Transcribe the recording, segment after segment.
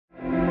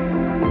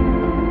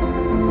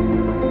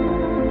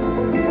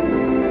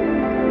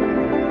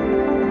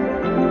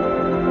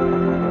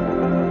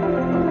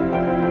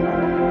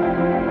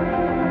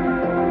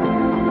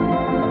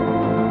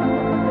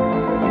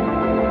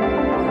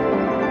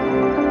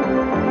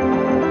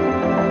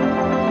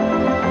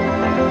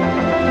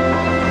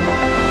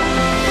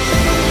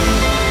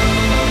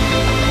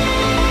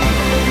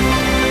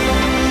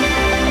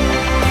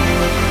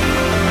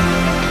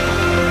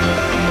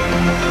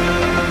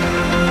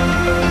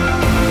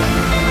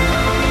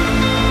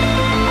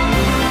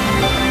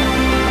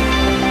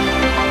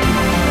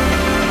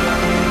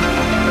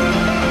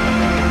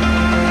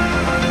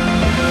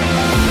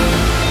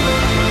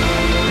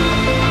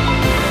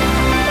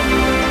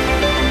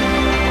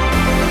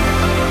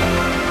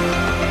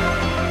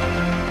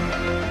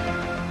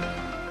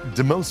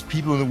The most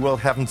people in the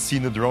world haven't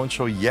seen a drone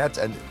show yet,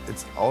 and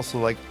it's also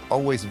like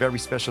always very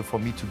special for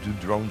me to do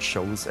drone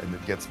shows, and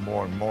it gets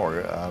more and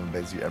more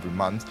basically every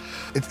month.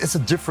 It's a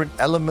different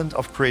element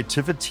of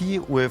creativity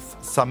with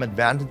some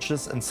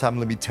advantages and some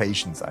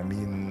limitations. I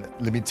mean,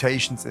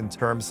 limitations in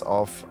terms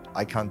of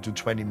I can't do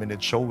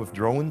 20-minute show with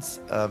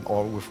drones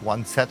or with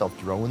one set of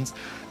drones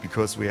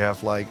because we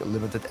have like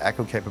limited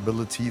echo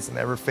capabilities and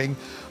everything.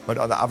 But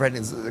on the other hand,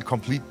 it's a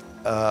complete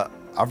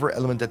other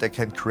element that I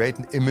can create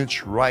an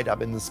image right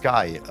up in the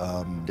sky.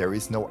 There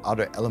is no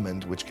other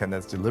element which can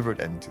has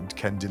delivered and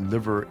can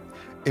deliver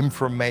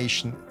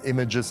information,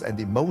 images and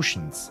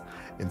emotions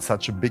in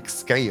such a big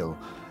scale.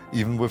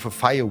 Even with a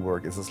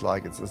firework, it's just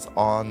like it's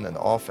on and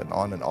off and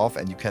on and off,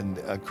 and you can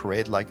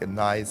create like a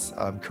nice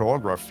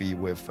choreography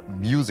with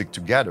music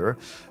together,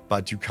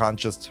 but you can't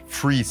just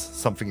freeze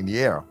something in the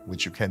air,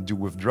 which you can do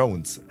with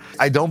drones.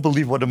 I don't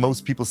believe what the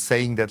most people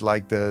saying that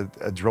like the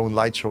drone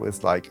light show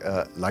is like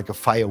a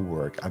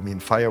firework. I mean,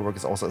 firework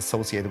is also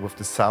associated with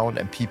the sound,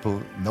 and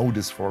people know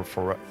this for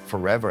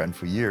forever and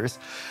for years.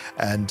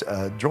 And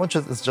drone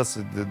show is just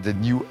the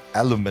new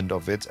element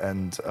of it,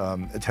 and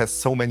it has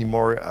so many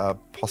more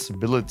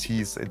possibilities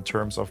in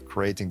terms of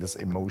creating this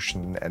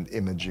emotion and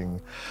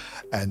imaging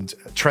and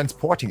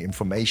transporting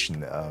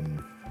information,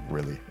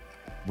 really.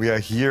 We are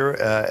here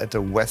at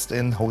the West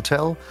Inn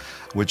Hotel,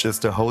 which is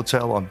the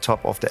hotel on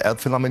top of the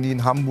Elbe in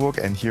Hamburg,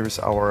 and here's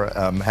our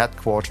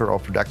headquarters or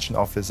production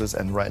offices,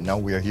 and right now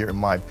we are here in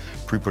my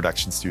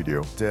pre-production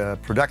studio. The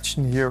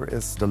production here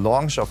is the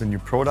launch of a new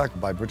product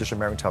by British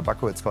American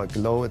Tobacco. It's called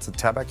Glow. It's a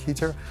tobacco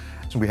heater.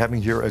 So we're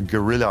having here a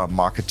guerrilla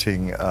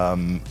marketing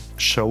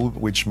show,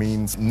 which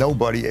means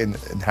nobody in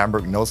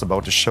Hamburg knows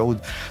about the show.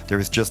 There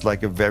is just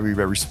like a very,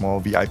 very small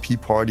VIP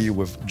party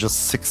with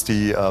just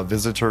 60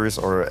 visitors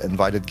or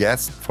invited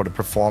guests for the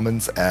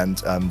performance, and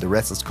the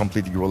rest is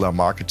completely guerrilla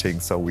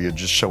marketing. So we are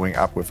just showing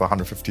up with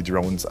 150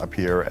 drones up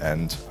here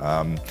and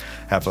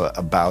have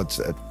about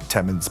a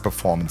 10 minutes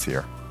performance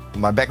here.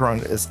 My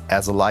background is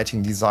as a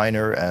lighting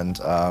designer, and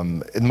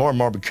it more and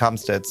more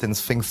becomes that since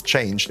things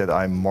change that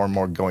I'm more and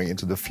more going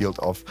into the field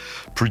of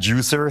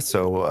producer.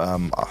 So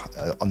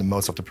on the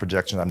most of the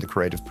production, I'm the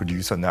creative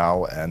producer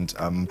now, and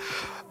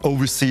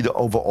oversee the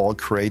overall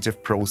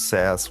creative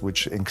process,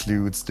 which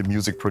includes the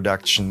music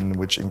production,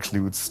 which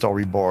includes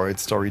storyboard,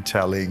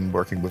 storytelling,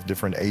 working with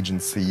different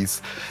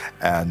agencies,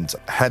 and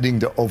heading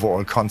the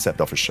overall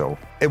concept of a show.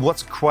 It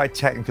was quite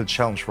a technical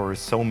challenge for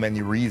so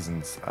many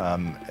reasons.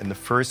 In the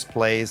first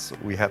place,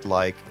 we had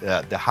like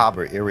the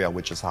harbor area,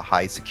 which is a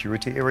high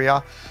security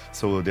area.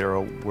 So there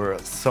were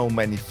so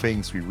many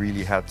things we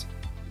really had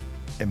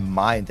in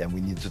mind, and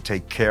we need to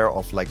take care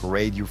of like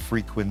radio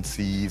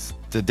frequencies,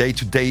 the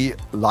day-to-day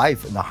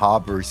life in the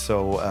harbor.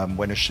 So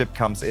when a ship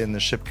comes in, a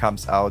ship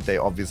comes out, they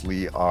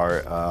obviously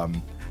are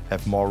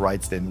have more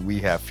rights than we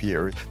have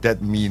here.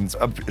 That means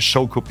a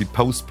show could be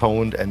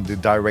postponed, and the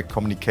direct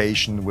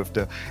communication with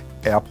the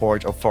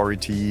airport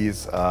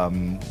authorities,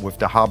 with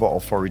the harbor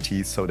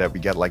authorities, so that we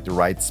get like the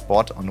right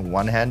spot on the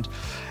one hand,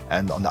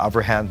 and on the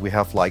other hand we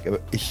have like a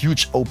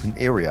huge open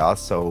area.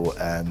 So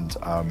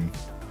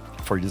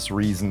for this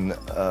reason,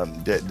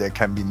 there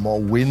can be more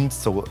wind.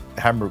 So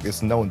Hamburg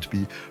is known to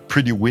be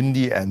pretty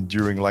windy, and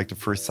during like the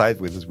first site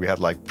visits, we had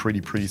like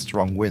pretty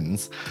strong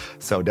winds.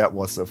 So that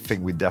was a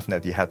thing we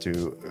definitely had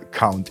to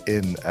count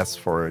in as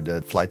for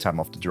the flight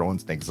time of the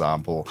drones, an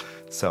example.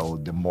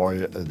 So the more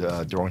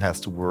the drone has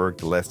to work,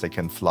 the less they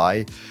can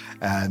fly.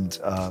 And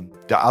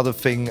the other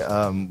thing,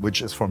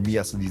 which is for me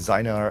as a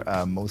designer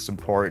most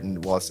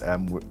important, was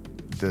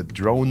the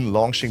drone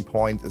launching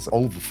point is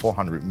over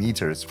 400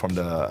 meters from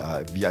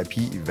the VIP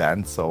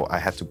event, so I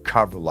had to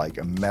cover like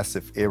a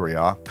massive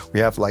area.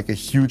 We have like a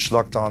huge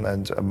lockdown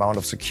and amount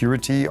of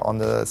security on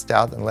the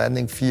start and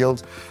landing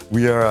field.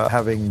 We are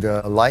having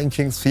the Lion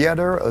King's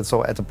theater,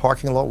 so at the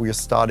parking lot we are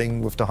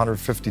starting with the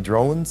 150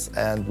 drones,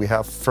 and we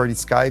have 30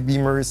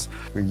 skybeamers.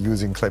 We're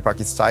using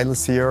Claypaky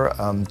XTYLOS here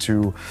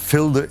to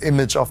fill the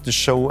image of the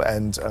show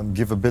and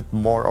give a bit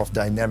more of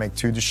dynamic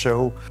to the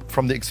show.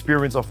 From the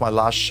experience of my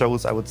last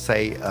shows, I would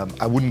say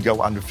I wouldn't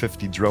go under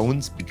 50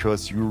 drones,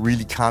 because you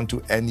really can't do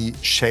any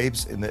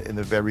shapes in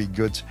a very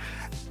good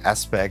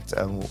aspect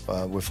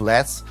with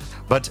less.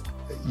 But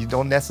you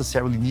don't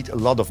necessarily need a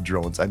lot of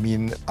drones. I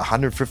mean,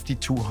 150,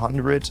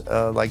 200,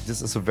 like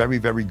this is a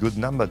very good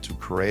number to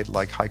create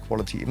like high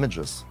quality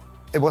images.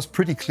 It was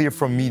pretty clear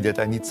for me that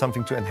I need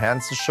something to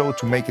enhance the show,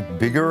 to make it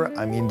bigger.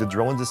 I mean, the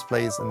drone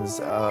display is in this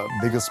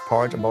biggest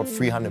part, about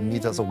 300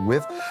 meters of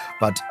width,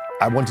 but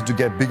I wanted to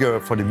get bigger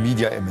for the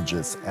media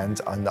images. And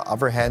on the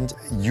other hand,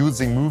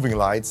 using moving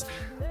lights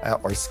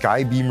or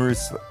sky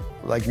beamers,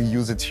 like we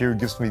use it here,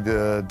 gives me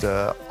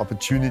the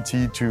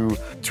opportunity to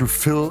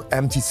fill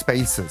empty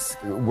spaces,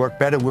 work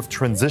better with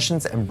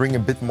transitions and bring a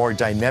bit more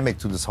dynamic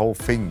to this whole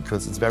thing,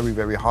 because it's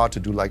very hard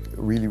to do like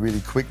really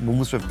quick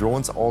moves with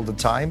drones all the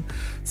time.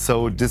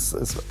 So this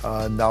is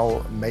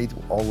now made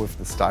all with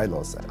the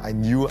XTYLOS. I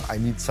knew I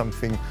need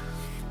something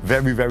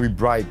very, very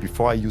bright.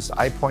 Before I used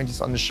eye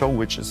pointers on the show,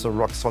 which is a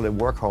rock solid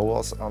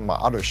workhorse on my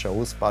other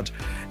shows. But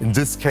in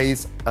this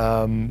case,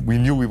 we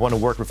knew we want to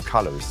work with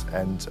colors.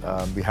 And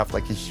we have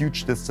like a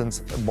huge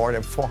distance, more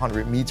than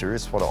 400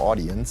 meters for the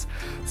audience.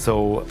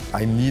 So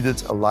I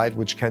needed a light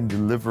which can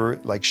deliver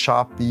like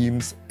sharp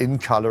beams in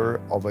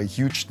color of a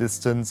huge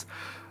distance.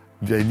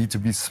 They need to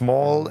be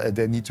small,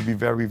 they need to be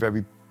very,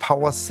 very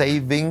power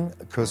saving,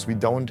 because we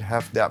don't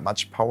have that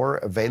much power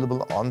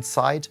available on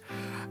site.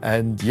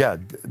 And yeah,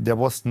 there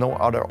was no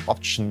other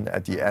option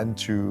at the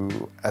end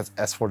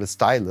as for the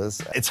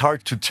stylus. It's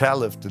hard to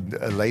tell if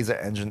the laser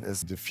engine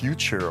is the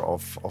future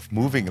of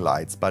moving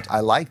lights, but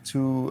I like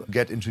to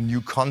get into new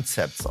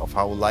concepts of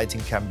how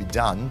lighting can be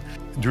done.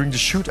 During the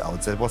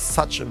shootouts, there was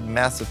such a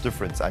massive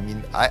difference. I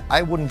mean,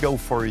 I wouldn't go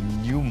for a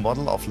new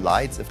model of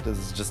lights if this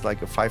is just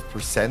like a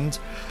 5%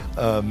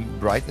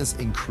 brightness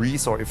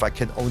increase, or if I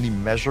can only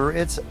measure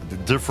it. The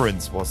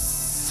difference was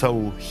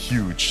so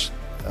huge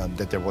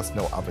that there was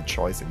no other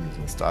choice in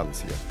using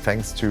stylus here.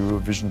 Thanks to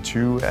Vision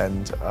 2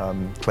 and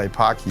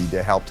Claypaky,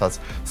 they helped us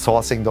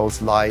sourcing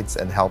those lights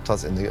and helped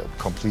us in the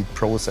complete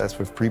process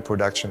with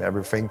pre-production,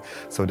 everything,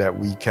 so that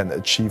we can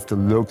achieve the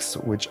looks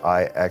which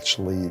I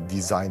actually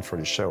designed for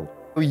the show.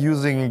 We're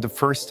using the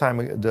first time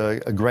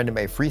the Grand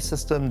MA3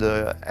 system,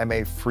 the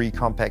MA3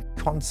 compact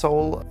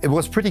console. It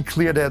was pretty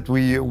clear that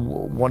we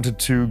wanted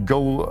to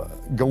go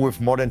with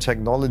modern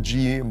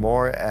technology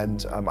more.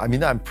 And I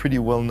mean, I'm pretty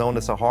well known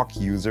as a Hawk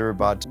user,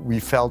 but we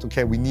felt,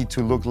 okay, we need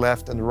to look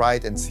left and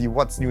right and see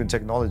what's new in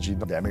technology.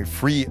 The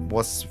MA3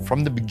 was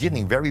from the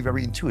beginning very,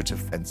 very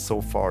intuitive. And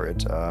so far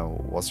it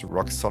was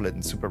rock solid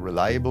and super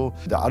reliable.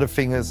 The other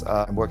thing is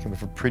I'm working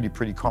with a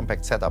pretty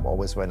compact setup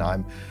always when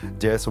I'm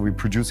there. So we're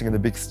producing in a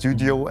big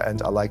studio,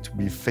 and I like to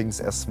be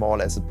things as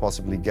small as it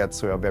possibly gets,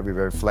 so I'm very,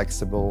 very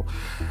flexible.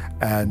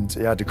 And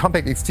yeah, the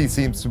Compact XT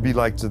seems to be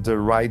like the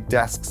right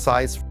desk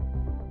size.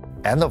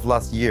 End of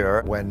last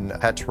year, when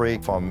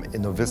Patrick from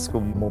Inovisco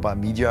Mobile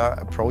Media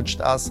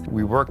approached us,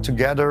 we worked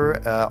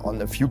together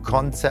on a few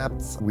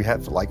concepts. We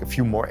have like a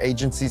few more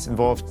agencies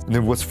involved. And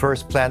it was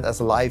first planned as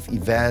a live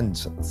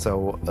event,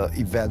 so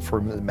event for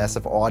a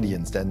massive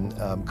audience. Then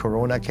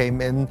Corona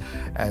came in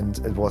and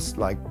it was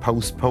like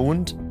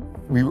postponed.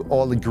 We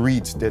all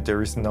agreed that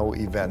there is no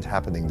event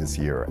happening this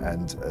year,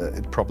 and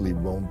it probably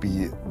won't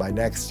be by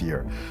next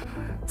year.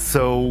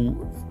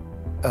 So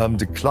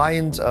the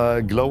client,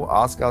 Glow,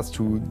 asked us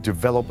to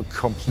develop a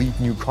complete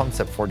new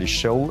concept for the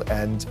show,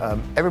 and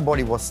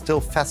everybody was still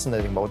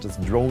fascinated about this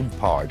drone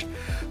part.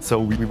 So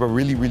we were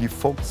really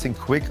focusing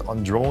quick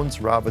on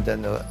drones rather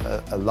than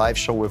a live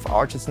show with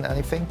artists and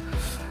anything.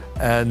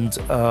 And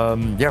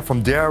yeah,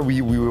 from there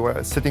we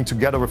were sitting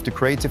together with the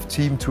creative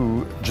team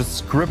to just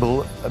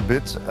scribble a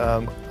bit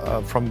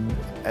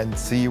and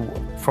see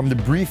from the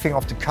briefing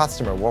of the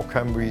customer, what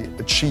can we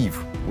achieve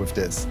with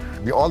this.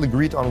 We all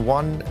agreed on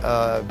one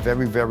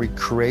very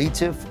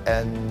creative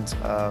and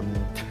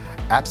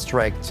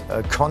abstract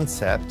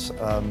concept,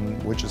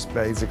 which is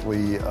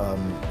basically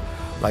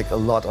like a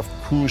lot of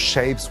cool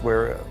shapes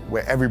where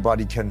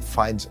everybody can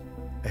find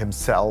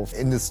himself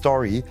in the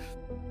story.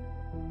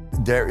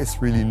 There is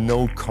really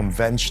no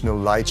conventional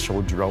light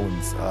show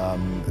drones.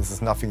 This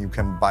is nothing you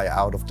can buy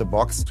out of the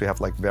box. We have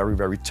like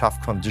very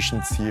tough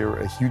conditions here,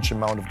 a huge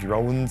amount of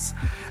drones,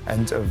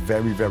 and a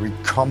very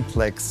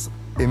complex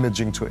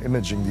imaging to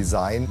imaging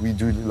design. We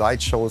do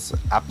light shows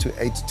up to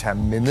 8 to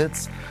 10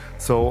 minutes.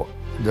 So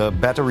the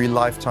battery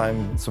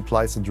lifetime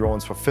supplies the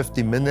drones for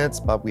 50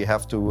 minutes, but we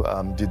have to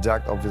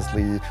deduct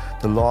obviously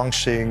the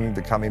launching,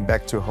 the coming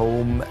back to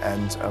home,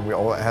 and we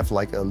all have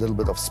like a little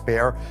bit of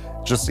spare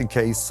just in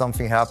case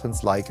something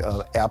happens, like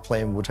an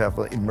airplane would have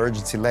an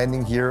emergency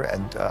landing here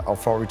and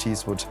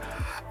authorities would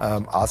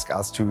ask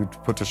us to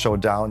put the show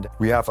down.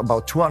 We have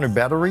about 200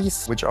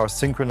 batteries which are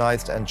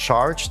synchronized and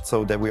charged,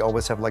 so that we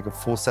always have like a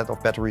full set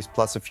of batteries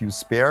plus a few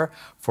spare.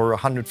 For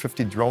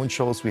 150 drone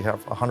shows we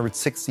have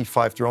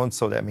 165 drones,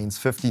 so that means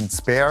 15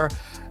 spare,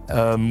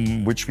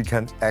 which we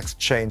can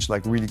exchange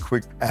like really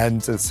quick.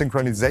 And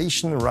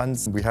synchronization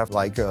runs, we have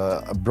like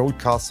a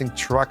broadcasting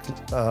truck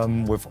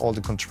with all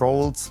the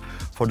controls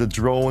for the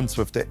drones,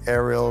 with the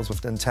aerials,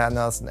 with the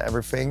antennas and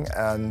everything.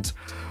 And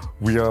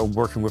we are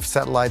working with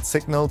satellite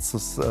signals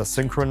to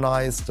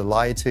synchronize the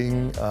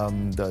lighting,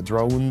 the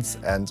drones,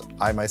 and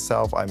I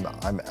myself,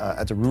 I'm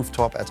at a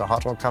rooftop at a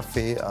hard rock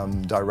cafe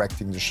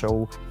directing the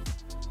show.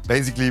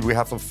 Basically, we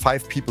have a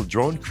 5-people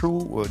drone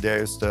crew.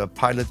 There is the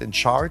pilot in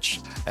charge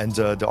and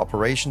the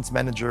operations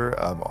manager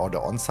or the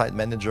on-site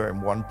manager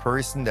in one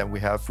person. Then we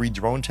have 3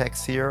 drone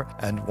techs here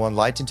and 1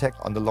 lighting tech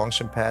on the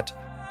launching pad.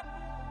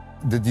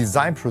 The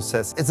design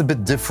process is a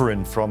bit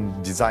different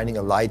from designing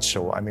a light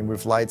show. I mean,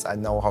 with lights, I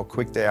know how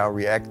quick they are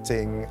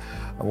reacting,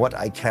 what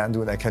I can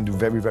do, and I can do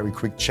very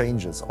quick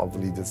changes.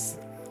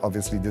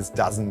 Obviously, this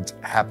doesn't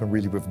happen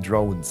really with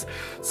drones.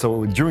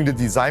 So during the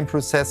design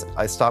process,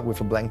 I start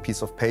with a blank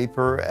piece of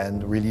paper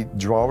and really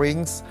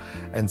drawings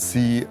and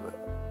see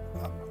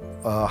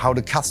how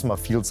the customer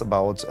feels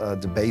about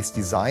the base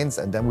designs,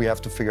 and then we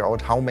have to figure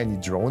out how many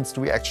drones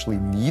do we actually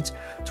need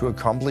to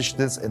accomplish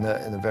this in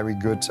a very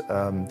good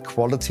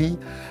quality.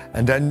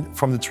 And then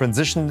from the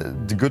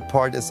transition, the good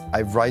part is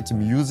I write the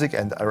music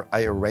and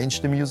I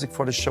arrange the music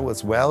for the show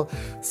as well.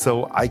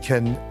 So I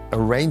can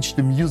arrange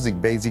the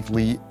music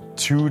basically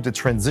to the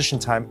transition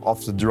time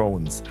of the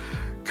drones.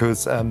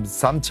 Because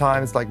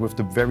sometimes, like with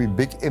the very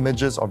big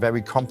images or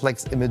very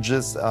complex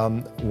images,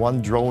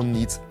 one drone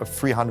needs a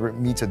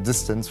 300-meter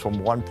distance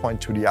from one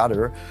point to the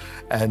other.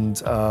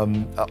 And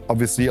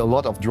obviously a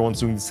lot of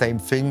drones doing the same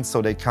thing,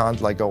 so they can't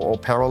like go all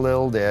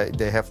parallel.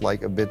 They have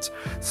like a bit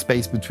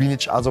space between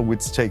each other,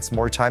 which takes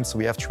more time. So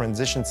we have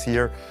transitions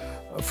here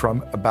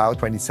from about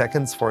 20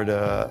 seconds for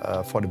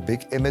the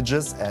big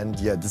images. And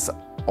yeah, this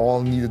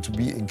all needed to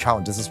be in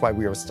count. This is why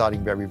we are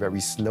starting very,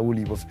 very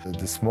slowly with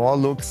the small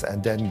looks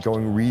and then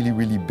going really,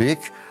 really big.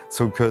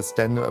 So because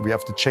then we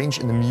have to change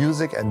in the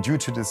music, and due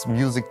to this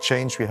music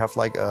change, we have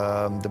like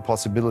the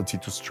possibility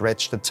to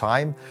stretch the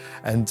time.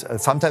 And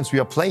sometimes we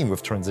are playing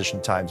with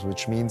transition times,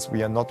 which means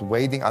we are not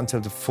waiting until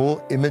the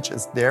full image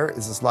is there.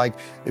 It's just like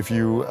if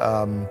you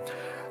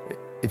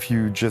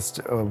just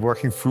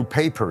working through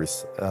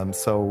papers.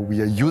 So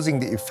we are using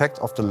the effect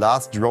of the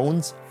last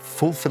drones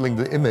fulfilling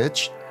the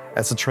image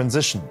as a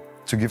transition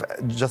to give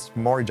just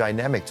more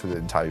dynamic to the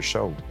entire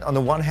show. On the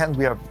one hand,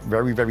 we have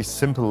very, very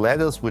simple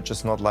letters, which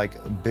is not like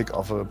big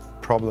of a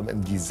problem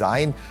in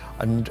design.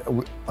 And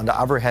on the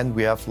other hand,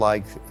 we have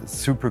like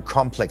super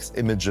complex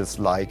images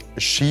like a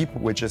sheep,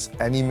 which is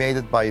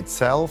animated by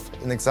itself,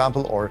 an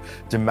example, or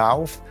the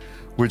mouth,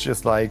 which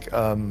is like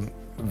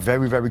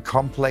very, very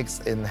complex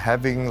in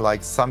having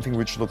like something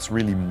which looks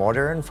really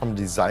modern from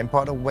the design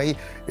part of way,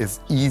 is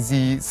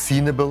easy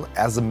seenable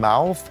as a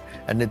mouth,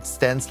 and it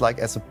stands like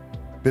as a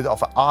bit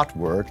of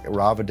artwork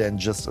rather than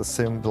just a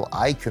simple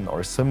icon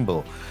or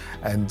symbol,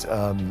 and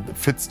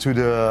fits to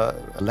the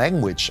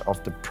language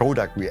of the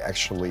product we're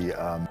actually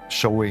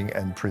showing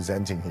and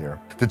presenting here.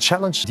 The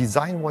challenge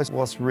design-wise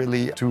was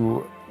really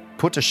to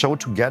put a show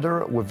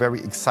together with very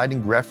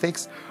exciting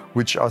graphics,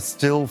 which are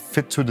still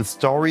fit to the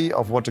story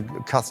of what the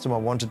customer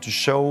wanted to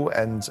show,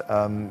 and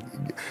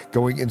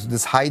going into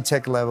this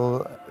high-tech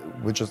level,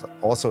 which is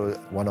also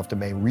one of the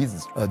main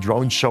reasons a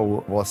drone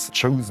show was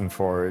chosen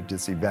for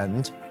this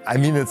event. I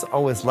mean, it's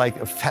always like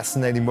a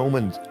fascinating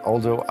moment.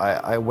 Although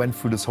I went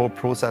through this whole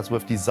process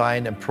with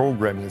design and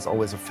programming, it's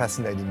always a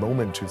fascinating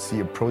moment to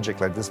see a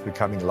project like this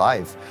becoming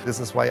live. This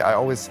is why I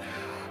always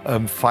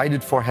fight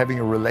it for having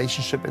a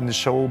relationship in the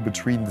show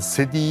between the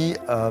city.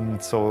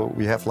 So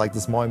we have like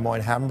this Moin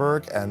Moin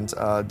Hamburg and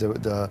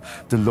the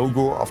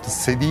logo of the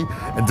city.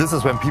 And this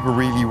is when people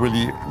really,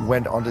 really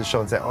went on the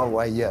show and said, oh,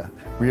 well, yeah,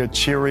 we are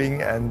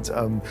cheering. And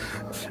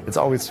it's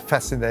always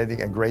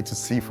fascinating and great to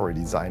see for a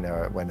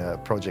designer when a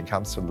project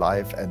comes to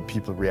life and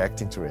people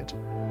reacting to it.